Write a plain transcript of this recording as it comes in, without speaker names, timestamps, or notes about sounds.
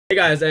Hey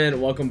guys, and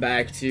welcome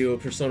back to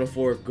Persona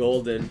 4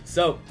 Golden.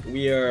 So,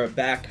 we are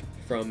back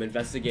from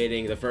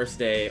investigating the first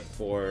day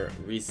for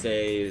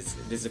Risette's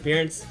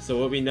disappearance. So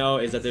what we know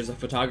is that there's a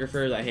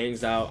photographer that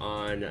hangs out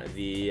on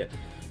the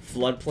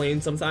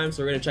floodplain sometimes,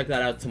 so we're going to check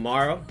that out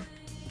tomorrow.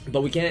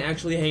 But we can't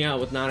actually hang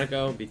out with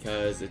Naoto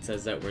because it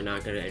says that we're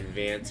not going to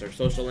advance our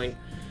social link.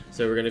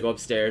 So we're going to go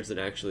upstairs and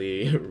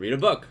actually read a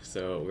book.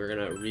 So we're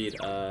going to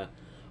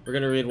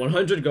read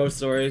 100 ghost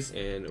stories,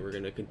 and we're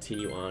going to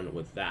continue on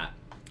with that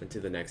into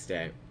the next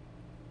day.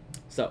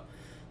 So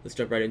let's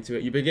jump right into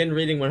it. You begin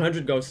reading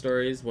 100 ghost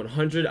stories.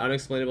 100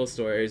 unexplainable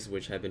stories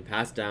which have been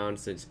passed down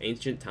since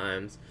ancient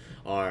times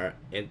are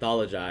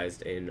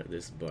anthologized in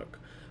this book.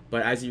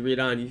 But as you read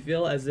on, you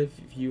feel as if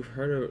you've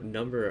heard a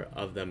number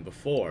of them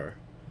before.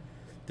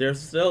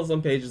 There's still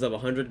some pages of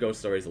 100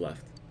 ghost stories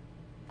left.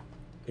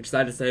 You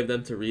decide to save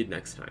them to read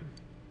next time.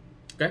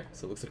 Okay,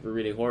 so it looks like we're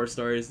reading horror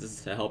stories. This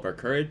is to help our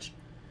courage.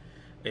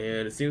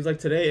 And it seems like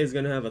today is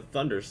going to have a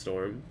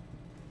thunderstorm.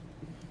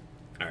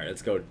 Alright,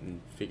 let's go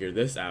and figure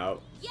this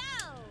out.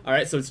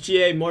 Alright, so it's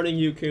Chie, morning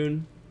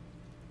Yukun.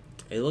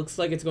 It looks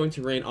like it's going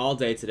to rain all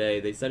day today.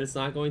 They said it's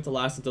not going to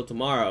last until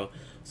tomorrow.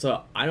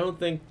 So I don't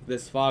think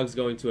this fog's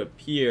going to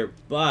appear,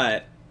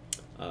 but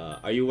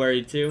are you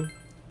worried too?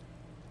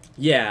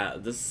 Yeah,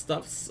 the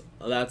stuff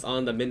that's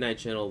on the Midnight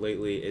Channel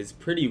lately is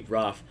pretty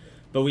rough,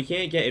 but we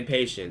can't get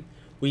impatient.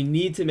 We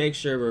need to make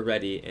sure we're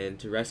ready and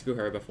to rescue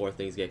her before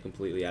things get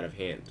completely out of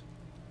hand.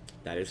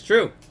 That is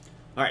true.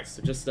 Alright,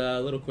 so just a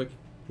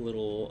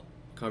little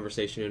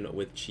conversation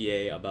with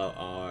Chie about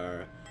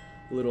our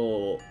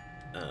little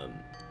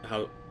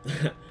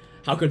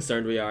how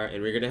concerned we are,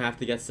 and we're gonna have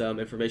to get some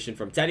information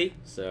from Teddy.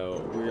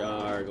 So we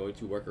are going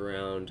to work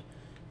around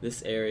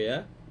this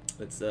area.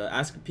 Let's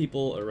ask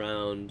people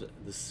around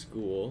the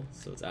school.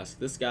 So let's ask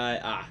this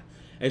guy.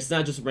 It's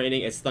not just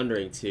raining, it's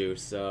thundering too,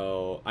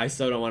 so I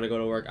still don't want to go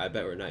to work. I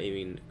bet we're not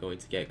even going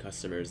to get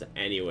customers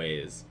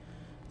anyways.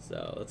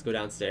 So let's go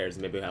downstairs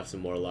and maybe we'll have some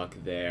more luck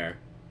there.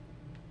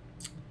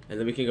 And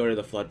then we can go to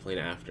the floodplain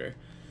after.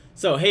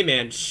 So, hey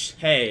man,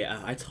 hey,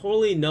 I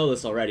totally know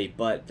this already,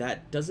 but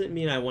that doesn't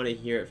mean I want to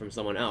hear it from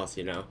someone else,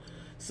 you know?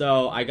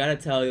 So, you gotta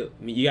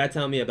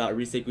tell me about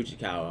Risette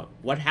Kuchikawa.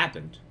 What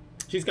happened?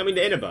 She's coming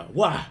to Inaba.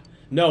 Wow!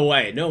 No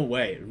way, no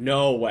way,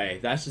 no way.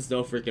 That's just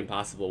no freaking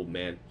possible,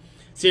 man.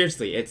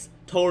 Seriously, it's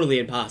totally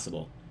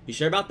impossible. You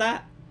sure about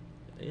that?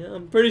 Yeah,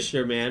 I'm pretty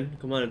sure, man.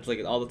 Come on, it's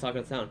like all the talk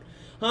of the town.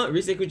 Huh,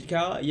 Risette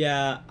Kuchikawa?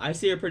 Yeah, I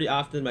see her pretty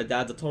often. My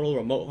dad's a total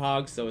remote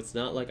hog, so it's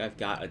not like I've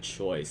got a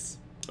choice.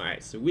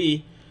 Alright, so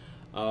we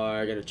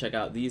are gonna check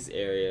out these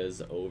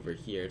areas over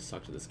here. Let's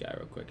talk to this guy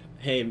real quick.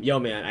 Hey, yo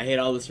man, I hate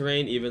all this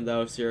rain, even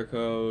though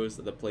Sirico's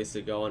the place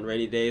to go on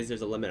rainy days.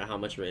 There's a limit of how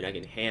much rain I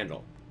can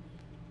handle.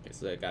 Okay,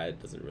 so that guy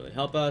doesn't really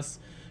help us.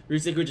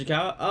 Risette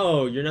Kuchikawa?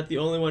 Oh, you're not the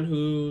only one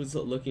who's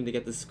looking to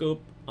get the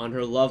scoop on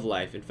her love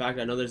life. In fact,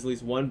 I know there's at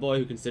least one boy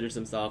who considers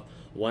himself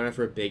one of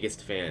her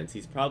biggest fans.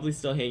 He's probably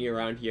still hanging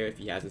around here if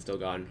he hasn't still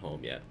gotten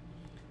home yet.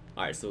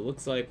 Alright, so it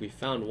looks like we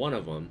found one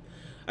of them.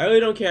 I really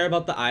don't care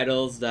about the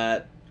idols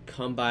that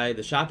come by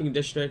the shopping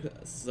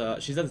district. So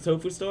she's at the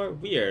tofu store?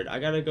 Weird. I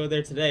gotta go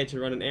there today to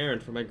run an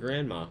errand for my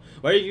grandma.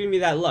 Why are you giving me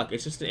that look?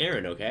 It's just an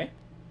errand, okay?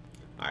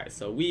 Alright,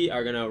 so we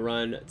are gonna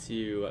run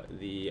to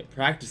the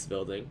practice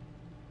building.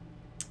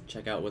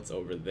 Check out what's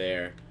over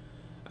there.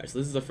 Alright, so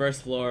this is the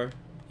first floor,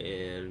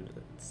 and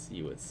let's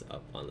see what's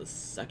up on the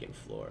second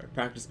floor.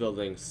 Practice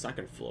building,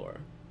 second floor.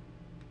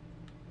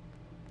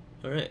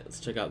 Alright, let's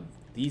check out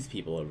these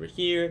people over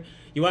here.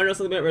 You want to know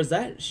something about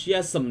Risette? She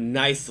has some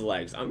nice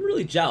legs. I'm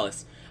really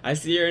jealous. I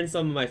see her in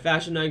some of my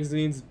fashion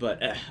magazines, but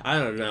I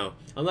don't know.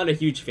 I'm not a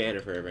huge fan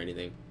of her or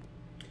anything.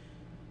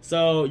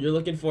 So, you're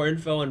looking for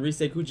info on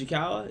Risette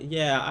Kuchikawa?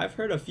 Yeah, I've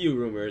heard a few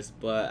rumors,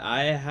 but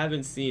I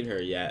haven't seen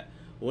her yet.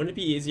 Wouldn't it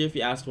be easier if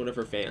you asked one of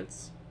her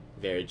fans?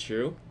 Very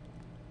true.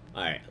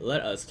 Alright,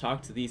 let us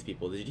talk to these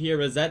people. Did you hear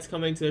Risette's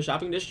coming to the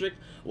shopping district?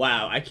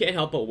 Wow, I can't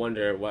help but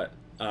wonder what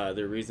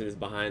the reason is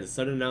behind the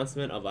sudden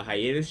announcement of a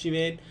hiatus she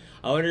made.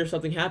 I wonder if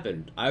something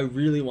happened. I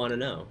really want to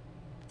know.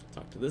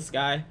 Talk to this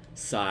guy.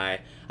 Sigh.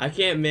 I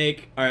can't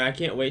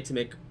wait to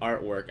make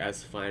artwork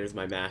as fine as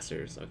my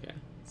masters. Okay,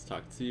 let's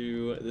talk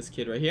to this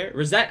kid right here.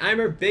 Risette, I'm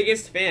her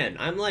biggest fan.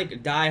 I'm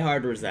like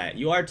die-hard Risette.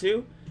 You are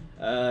too?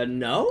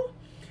 No?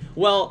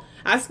 Well,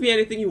 ask me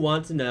anything you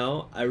want to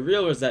know. A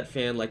real Risette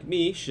fan like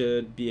me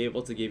should be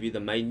able to give you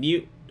the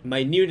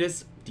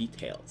minutest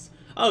details.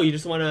 Oh, you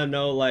just want to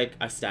know, like,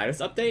 a status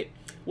update?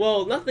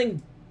 Well,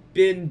 nothing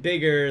been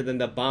bigger than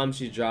the bomb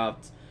she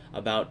dropped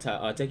about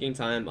taking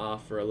time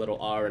off for a little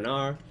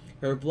R&R.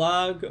 Her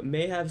blog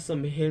may have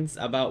some hints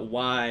about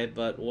why,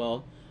 but,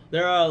 well,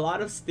 there are a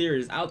lot of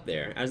theories out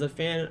there. As a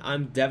fan,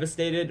 I'm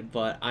devastated,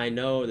 but I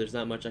know there's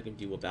not much I can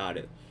do about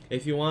it.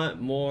 If you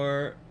want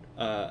more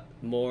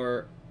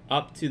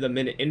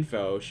up-to-the-minute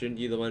info, shouldn't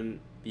you the one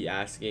be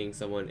asking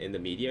someone in the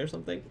media or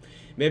something?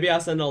 Maybe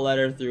I'll send a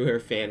letter through her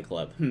fan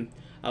club.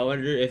 I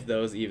wonder if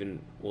those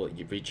even will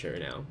reach her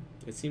now.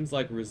 It seems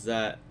like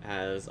Risette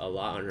has a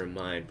lot on her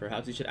mind.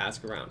 Perhaps we should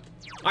ask around.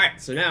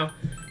 Alright, so now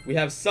we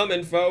have some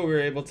info. We were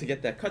able to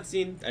get that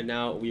cutscene, and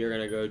now we are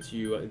going to go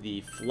to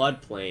the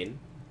floodplain.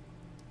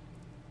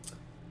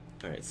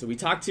 Alright, so we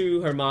talked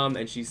to her mom,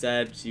 and she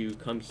said to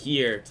come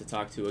here to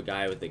talk to a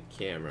guy with a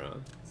camera.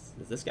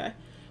 Is this guy?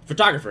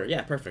 Photographer,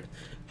 yeah, perfect.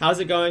 How's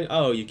it going?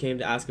 Oh, you came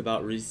to ask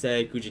about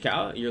Risette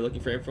Kujikawa? You're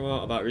looking for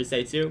info about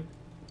Risette too?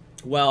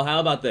 Well, how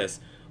about this?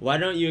 Why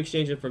don't you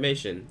exchange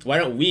information? Why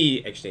don't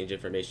we exchange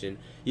information?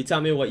 You tell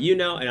me what you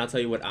know, and I'll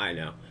tell you what I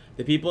know.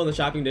 The people in the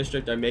shopping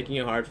district are making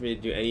it hard for me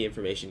to do any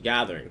information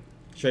gathering.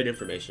 Trade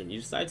information. You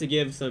decide to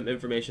give some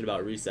information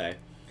about Risette.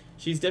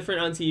 She's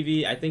different on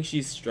TV. I think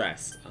she's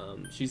stressed.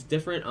 She's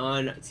different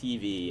on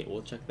TV.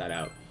 We'll check that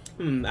out.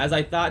 As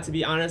I thought, to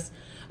be honest,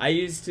 I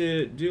used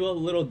to do a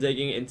little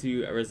digging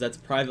into Risette's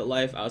private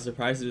life. I was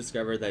surprised to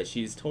discover that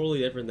she's totally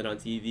different than on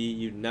TV.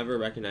 You'd never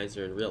recognize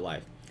her in real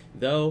life.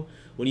 Though,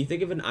 when you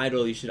think of an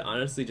idol, you should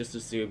honestly just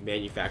assume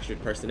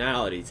manufactured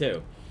personality,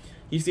 too.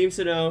 He seems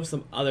to know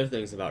some other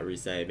things about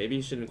Risette. Maybe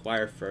you should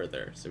inquire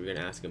further. So we're going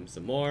to ask him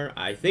some more.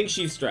 I think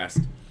she's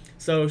stressed.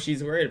 So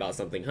she's worried about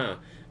something, huh?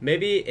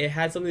 Maybe it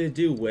had something to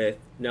do with...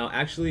 No,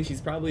 actually, she's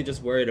probably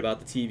just worried about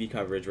the TV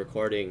coverage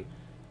regarding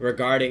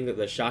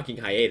the shocking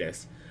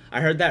hiatus.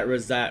 I heard that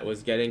Risette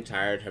was getting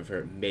tired of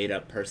her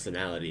made-up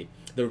personality.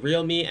 The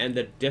real me and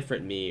the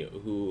different me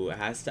who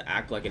has to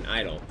act like an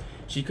idol.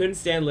 She couldn't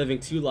stand living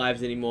two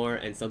lives anymore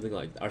and something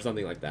like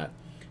that.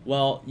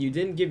 Well, you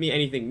didn't give me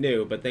anything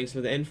new, but thanks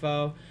for the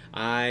info.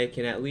 I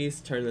can at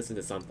least turn this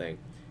into something.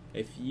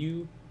 If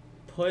you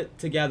put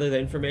together the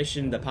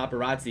information the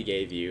paparazzi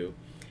gave you,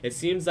 it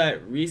seems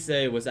that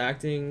Risette was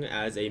acting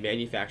as a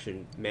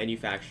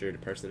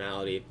manufactured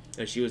personality,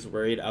 and she was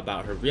worried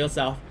about her real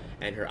self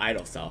and her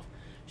idol self.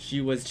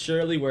 She was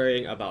surely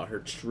worrying about her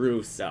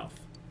true self.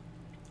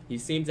 You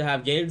seem to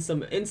have gained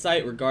some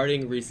insight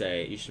regarding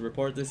Risette. You should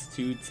report this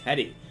to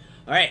Teddy.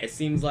 Alright, it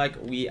seems like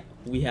we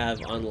have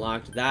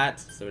unlocked that.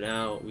 So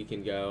now we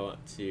can go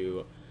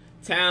to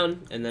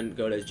town and then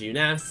go to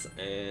Junas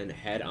and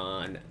head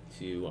on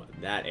to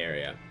that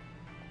area.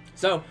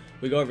 So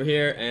we go over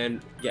here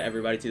and get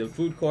everybody to the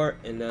food court,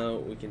 and now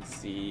we can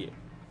see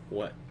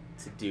what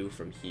to do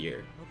from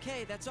here.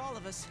 Okay, that's all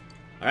of us.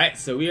 Alright,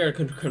 so we are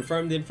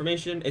confirmed the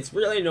information. It's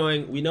really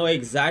annoying. We know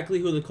exactly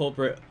who the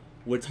culprit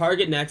would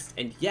target next,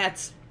 and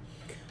yet,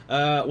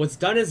 what's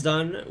done is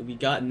done. We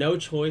got no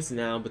choice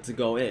now but to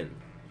go in.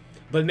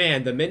 But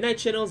man, the Midnight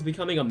Channel is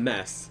becoming a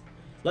mess.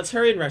 Let's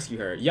hurry and rescue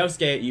her.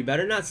 Yosuke, you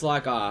better not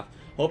slack off,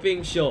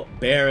 hoping she'll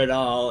bear it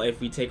all if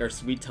we take our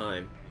sweet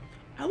time.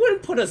 I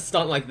wouldn't put a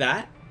stunt like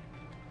that.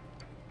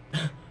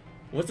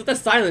 What's with the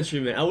silent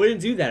treatment? I wouldn't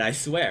do that, I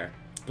swear.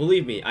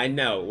 Believe me, I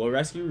know. We'll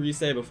rescue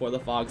Risette before the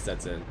fog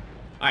sets in.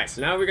 Alright,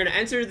 so now we're gonna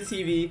enter the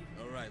TV.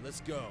 Alright,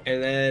 let's go.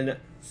 And then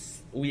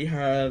we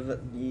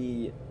have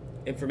the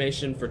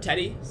information for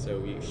Teddy, so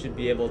we should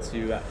be able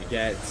to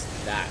get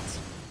that.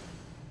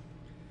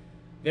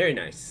 Very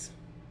nice.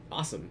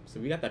 Awesome. So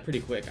we got that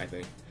pretty quick, I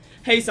think.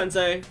 Hey,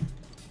 Sensei!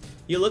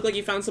 You look like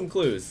you found some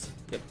clues.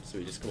 Yep, so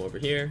we just come over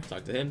here,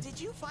 talk to him.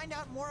 Did you find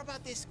out more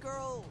about this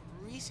girl,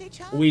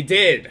 Risette-chan? We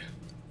did!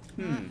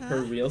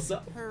 Her real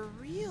self? Her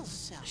real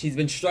self. She's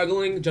been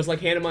struggling, just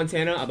like Hannah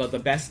Montana, about the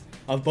best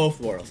of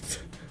both worlds.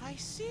 I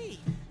see.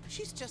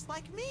 She's just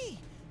like me.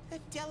 A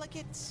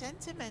delicate,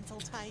 sentimental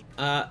type.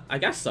 I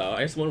guess so.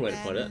 I guess one way to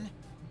put it.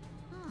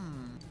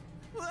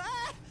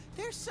 Ah,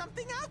 there's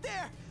something out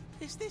there.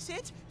 Is this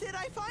it? Did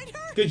I find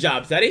her? Good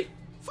job, Teddy.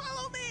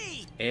 Follow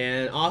me.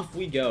 And off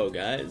we go,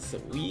 guys.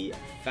 We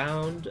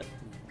found...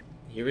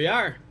 Here we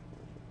are.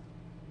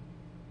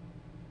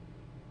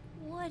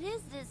 What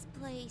is this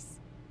place?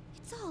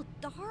 It's all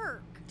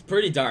dark. It's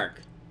pretty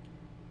dark.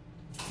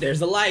 There's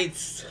the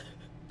lights.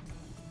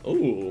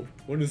 Ooh,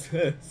 what is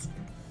this?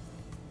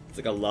 It's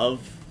like a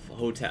love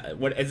hotel.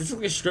 What is this?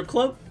 Like a strip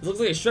club? This looks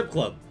like a strip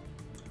club.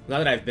 Not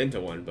that I've been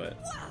to one, but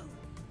Whoa!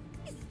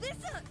 Is this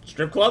a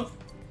strip club?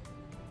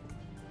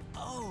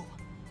 Oh,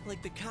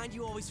 like the kind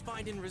you always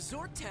find in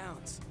resort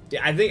towns.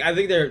 Yeah, I think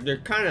they're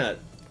kind of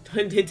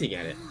hinting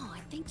at it. Oh,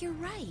 I think you're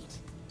right.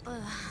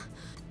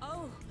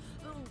 Oh,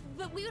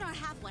 but we don't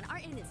have one. Our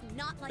inn is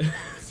not like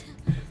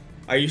that.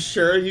 Are you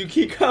sure,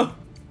 Yukiko?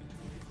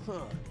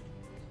 Huh.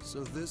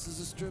 So this is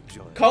a strip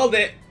joint. Called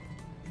it.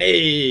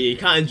 Hey,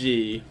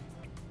 kanji.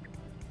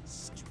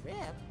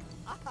 Strip?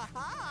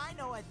 I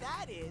know what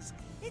that is.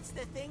 It's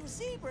the thing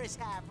zebras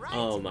have, right?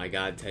 Oh my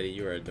God, Teddy,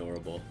 you are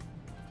adorable.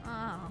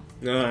 Oh.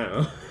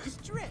 No.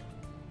 Strip.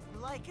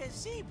 Like a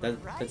zebra,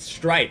 right? That's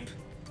stripe.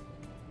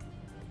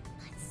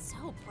 It's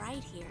so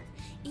bright here.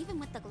 Even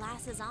with the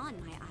glasses on,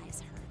 my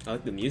eyes hurt. I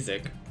like the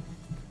music.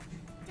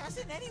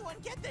 Doesn't anyone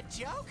get the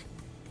joke?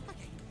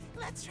 Okay,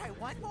 let's try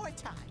one more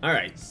time. All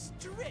right.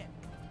 Strip.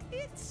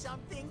 It's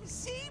something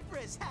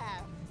zebras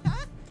have,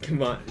 huh?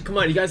 Come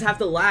on, you guys have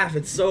to laugh.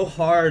 It's so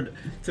hard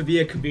to be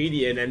a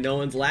comedian and no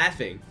one's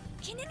laughing.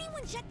 Can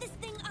anyone shut this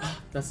thing up?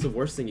 That's the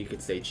worst thing you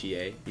could say,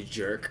 Chie. You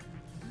jerk.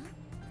 Huh?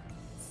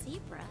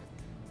 Zebra?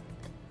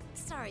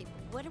 Sorry,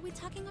 what are we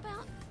talking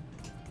about?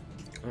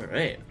 All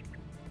right.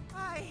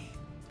 I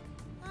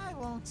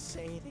won't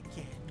say it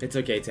again. It's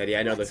okay, Teddy.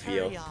 I know Let's the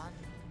feel. hurry on.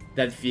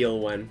 That feel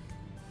one.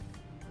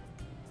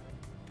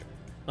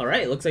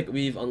 Alright, looks like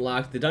we've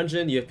unlocked the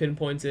dungeon. You have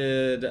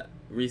pinpointed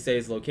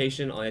Risette's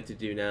location. All you have to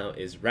do now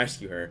is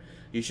rescue her.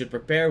 You should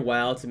prepare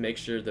well to make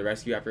sure the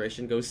rescue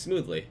operation goes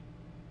smoothly.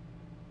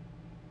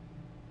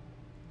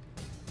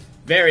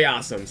 Very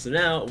awesome. So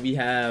now we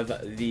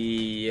have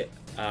the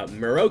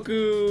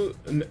Moroku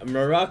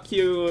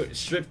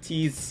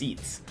striptease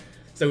seats.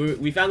 So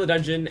we found the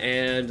dungeon,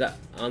 and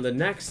on the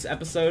next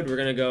episode, we're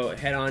gonna go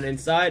head on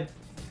inside.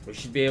 We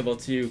should be able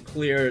to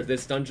clear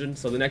this dungeon.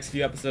 So the next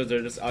few episodes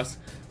are just us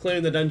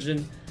clearing the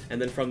dungeon,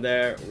 and then from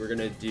there, we're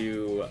gonna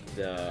do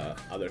the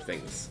other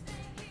things.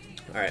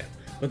 Alright.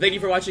 Well, thank you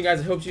for watching,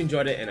 guys. I hope you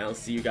enjoyed it, and I'll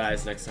see you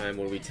guys next time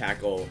when we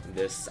tackle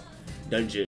this dungeon.